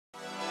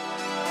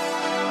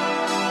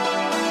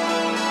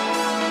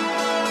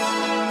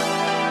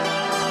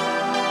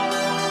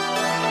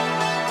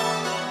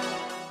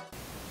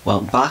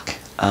Welcome back,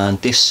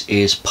 and this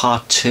is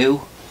part 2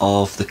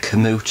 of the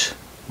Komoot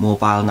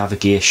mobile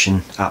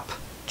navigation app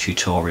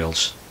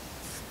tutorials.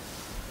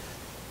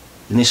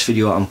 In this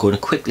video I'm going to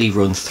quickly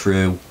run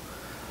through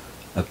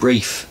a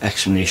brief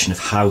explanation of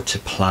how to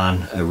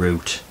plan a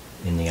route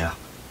in the app.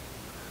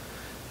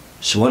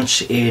 So once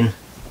you're in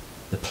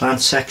the plan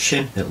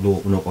section, it'll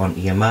open up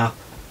onto your map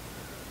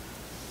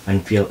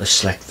and be able to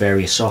select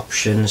various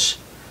options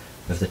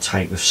of the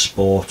type of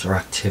sport or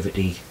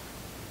activity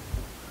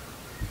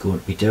going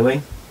to be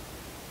doing.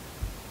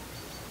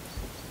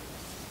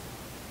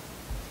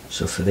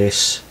 So for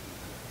this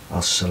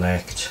I'll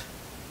select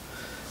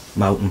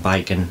mountain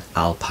biking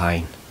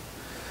alpine,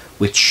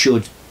 which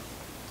should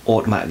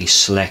automatically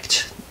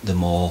select the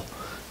more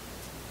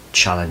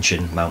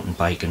challenging mountain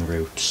biking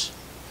routes.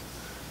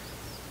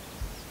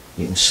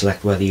 You can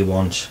select whether you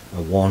want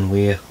a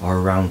one-way or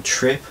a round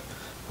trip.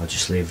 I'll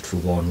just leave it for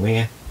one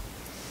way,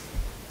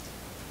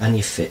 and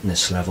your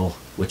fitness level,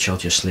 which I'll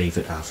just leave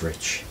at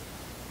average.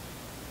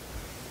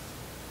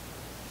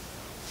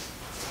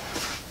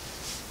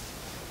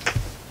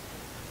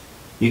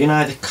 You can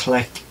either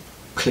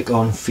click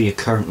on for your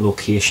current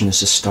location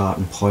as a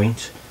starting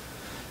point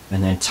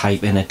and then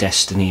type in a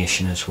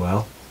destination as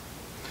well,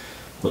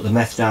 but the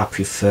method I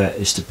prefer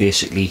is to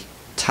basically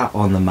tap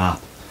on the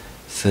map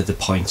for the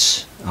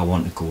points I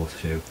want to go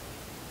through.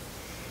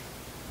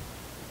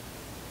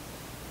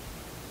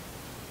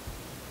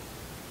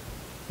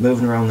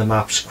 Moving around the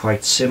map's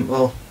quite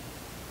simple.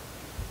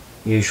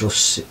 Usual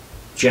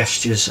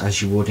gestures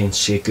as you would in,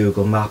 say,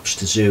 Google Maps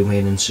to zoom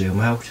in and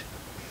zoom out.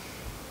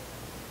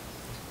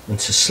 And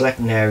to select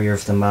an area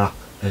of the map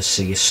as,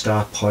 say, your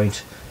start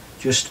point,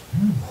 just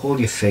hold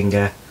your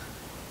finger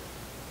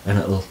and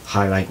it'll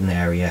highlight an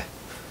area.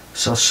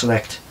 So I'll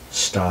select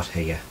start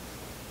here.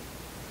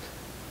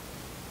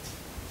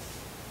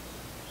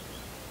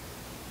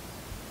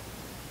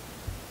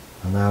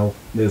 I'll now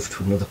move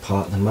to another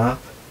part of the map.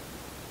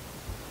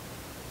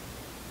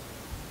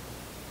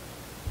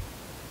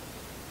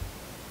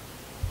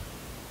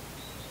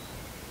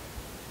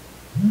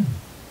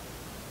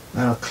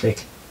 And I'll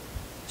click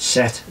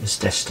set as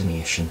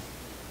destination,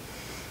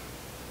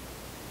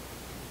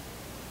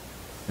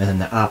 and then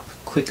the app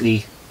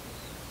quickly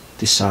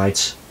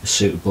decides a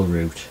suitable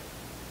route.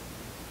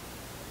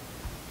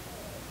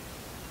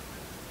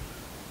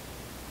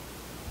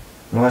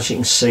 Now, as you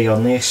can see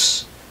on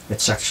this,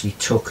 it's actually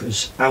took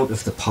us out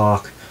of the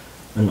park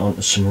and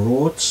onto some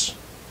roads.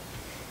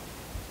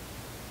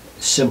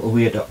 A simple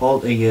way to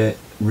alter your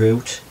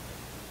route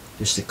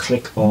is to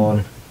click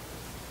on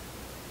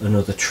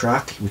another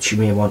track which you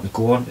may want to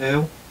go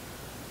onto,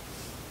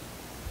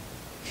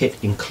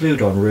 hit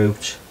include on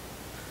route,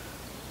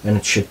 and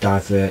it should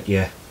divert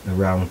you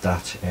around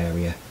that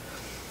area.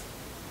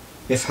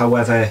 If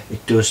however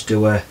it does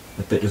do a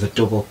bit of a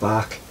double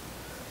back,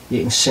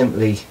 you can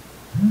simply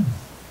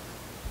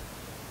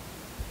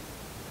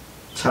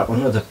tap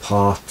on other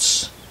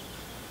parts,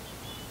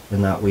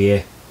 and that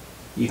way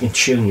you can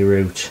tune your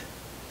route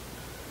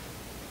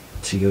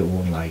to your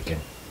own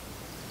liking.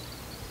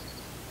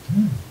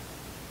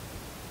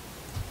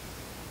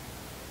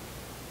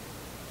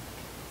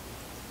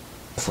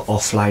 For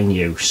offline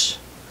use,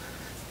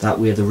 that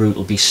way the route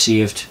will be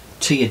saved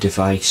to your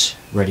device,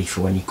 ready for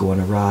when you go on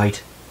a ride,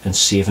 and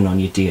saving on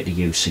your data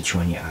usage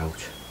when you're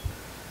out.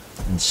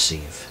 And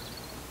save.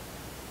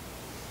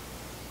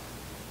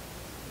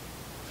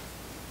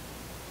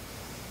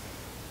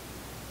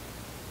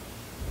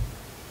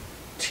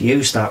 To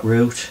use that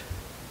route,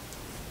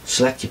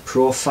 select your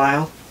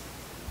profile,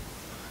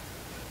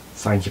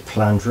 find your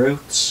planned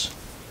routes,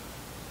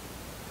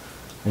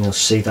 and you'll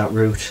see that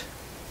route.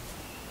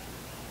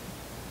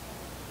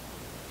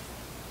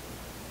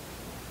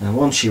 And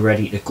once you're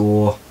ready to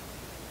go,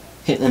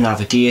 hit the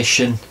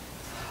navigation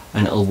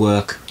and it'll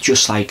work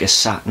just like a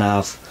sat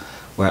nav,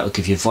 where it'll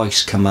give you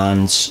voice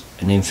commands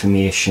and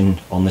information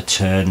on the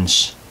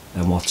turns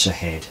and what's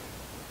ahead.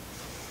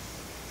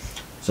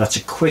 So that's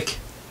a quick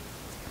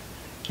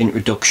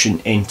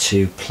introduction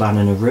into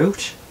planning a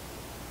route.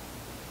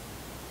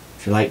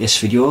 If you like this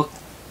video,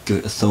 give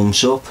it a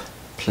thumbs up.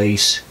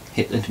 Please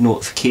hit the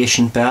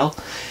notification bell.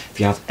 If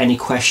you have any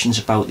questions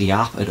about the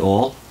app at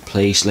all,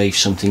 please leave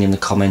something in the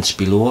comments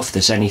below. If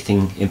there's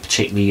anything in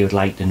particular you'd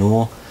like to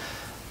know,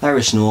 let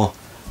us know,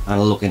 and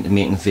I'll look into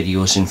making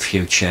videos in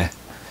future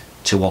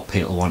to what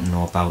people want to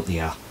know about the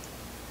app.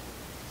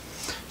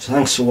 So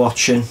thanks for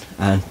watching,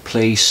 and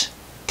please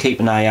keep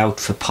an eye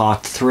out for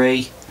part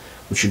 3,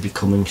 which will be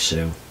coming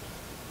soon.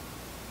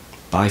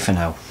 Bye for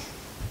now.